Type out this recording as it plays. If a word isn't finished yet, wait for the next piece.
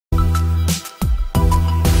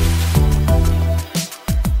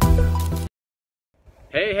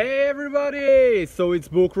Hey everybody! So it's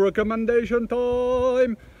book recommendation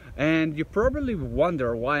time! And you probably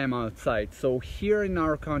wonder why I'm outside. So here in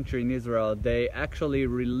our country, in Israel, they actually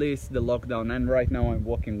released the lockdown, and right now I'm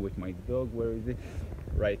walking with my dog. Where is he?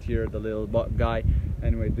 Right here, the little guy.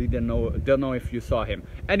 Anyway, don't know if you saw him.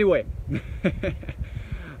 Anyway,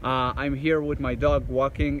 I'm here with my dog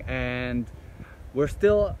walking, and we're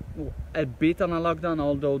still a bit on a lockdown,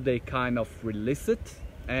 although they kind of release it.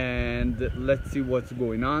 And let's see what's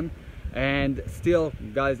going on. And still,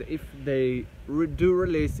 guys, if they do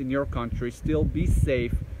release in your country, still be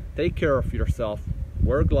safe, take care of yourself,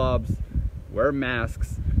 wear gloves, wear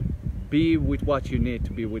masks, be with what you need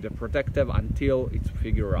to be with a protective until it's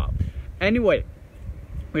figured out. Anyway,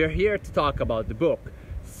 we're here to talk about the book.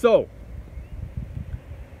 So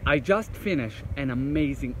I just finished an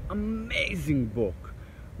amazing book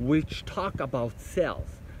which talk about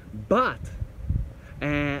sales, but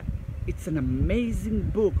it's an amazing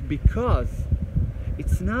book because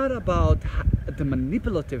it's not about the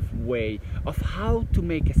manipulative way of how to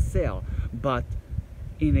make a sale, but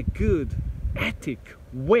in a good ethic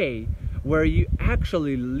way where you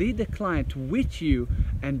actually lead the client with you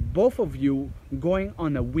and both of you going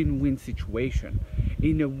on a win-win situation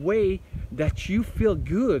in a way that you feel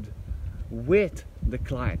good with the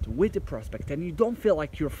client, with the prospect, and you don't feel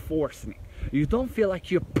like you're forcing it. You don't feel like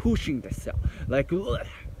you're pushing the sale, like ugh.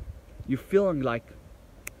 You're feeling like,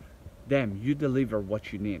 damn, you deliver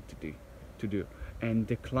what you need to do, and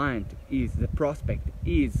the client the prospect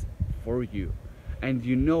is for you, and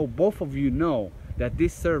you know, both of you know that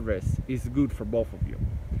this service is good for both of you.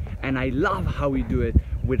 And I love how we do it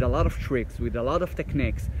with a lot of tricks, with a lot of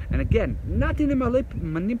techniques, and again, not in a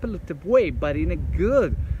manipulative way, but in a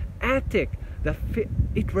good ethic that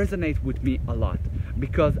it resonates with me a lot,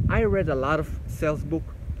 because I read a lot of sales book,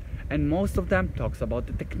 and most of them talks about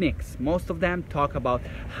the techniques. Most of them talk about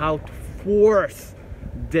how to force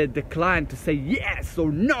the client to say yes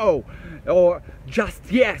or no, or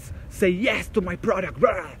just yes, say yes to my product.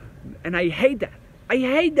 And I hate that. I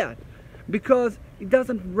hate that because it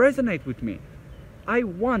doesn't resonate with me. I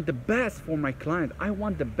want the best for my client. I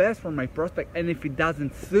want the best for my prospect, and if it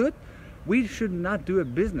doesn't suit, we should not do a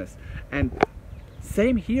business. And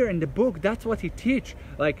same here in the book, that's what he teach,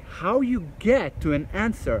 like how you get to an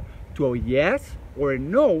answer, to a yes or a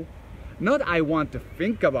no. Not I want to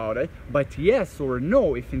think about it, but yes or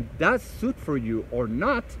no, if it does suit for you or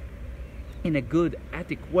not, in a good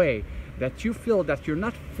ethic way, that you feel that you're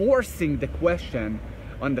not forcing the question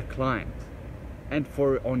on the client and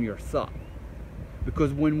on yourself.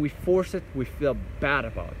 Because when we force it, we feel bad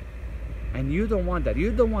about it. And you don't want that.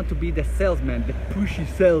 You don't want to be the salesman, the pushy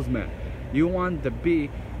salesman. You want to be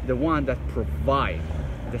the one that provides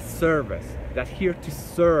the service, that's here to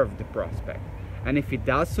serve the prospect. And if it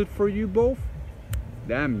does suit for you both,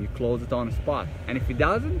 then you close it on the spot. And if it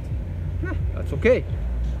doesn't, that's okay.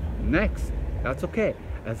 Next, that's okay.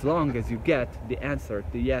 As long as you get the answer,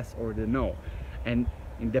 the yes or the no. And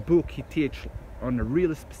in the book, he teaches on the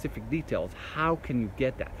really specific details. How can you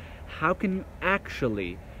get that? How can you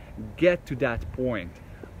actually get to that point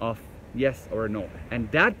of yes or no? And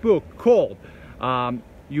that book called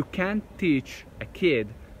You Can't Teach a Kid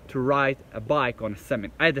to Ride a Bike on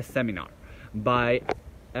at a Seminar by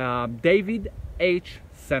David H.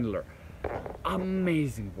 Sandler.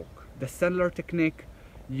 Amazing book. The Sandler technique,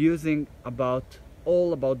 using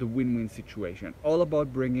all about the win-win situation, all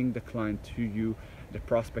about bringing the client to you, the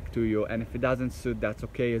prospect to you, and if it doesn't suit, that's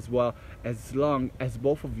okay as well, as long as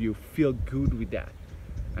both of you feel good with that.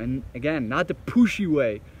 And again, not the pushy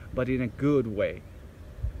way, but in a good way,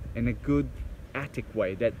 in a good ethic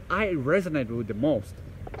way that I resonate with the most.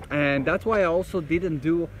 And that's why I also didn't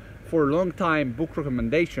do for a long time book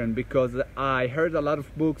recommendation, because I heard a lot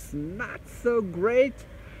of books not so great,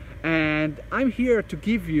 and I'm here to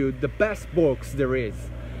give you the best books there is,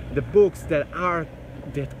 the books that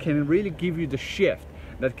can really give you the shift,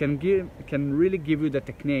 that can really give you the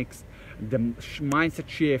techniques, the mindset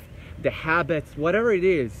shift, the habits, whatever it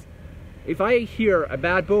is. If I hear a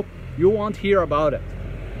bad book, you won't hear about it.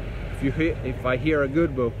 If I hear a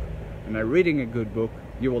good book and I'm reading a good book,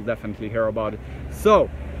 you will definitely hear about it.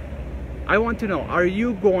 So I want to know, are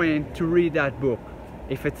you going to read that book?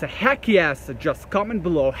 If it's a heck yes, just comment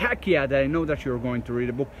below, heck yeah, that I know that you're going to read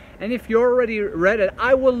a book. And if you already read it,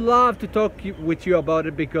 I would love to talk with you about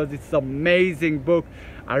it, because it's an amazing book.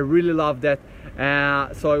 I really love that.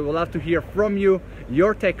 So I would love to hear from you,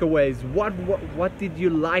 your takeaways. What did you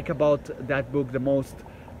like about that book the most?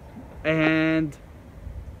 And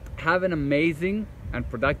have an amazing and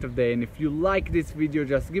productive day. And if you like this video,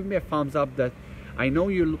 just give me a thumbs up, that I know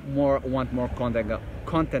you want more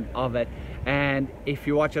content of it. And if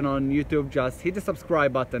you're watching on YouTube, just hit the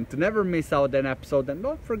subscribe button to never miss out an episode, and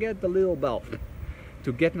don't forget the little bell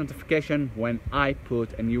to get notification when I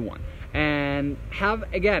put a new one. And have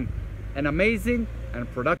again an amazing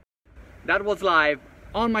and productive. That was live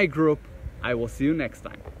on my group. I will see you next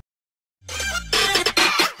time.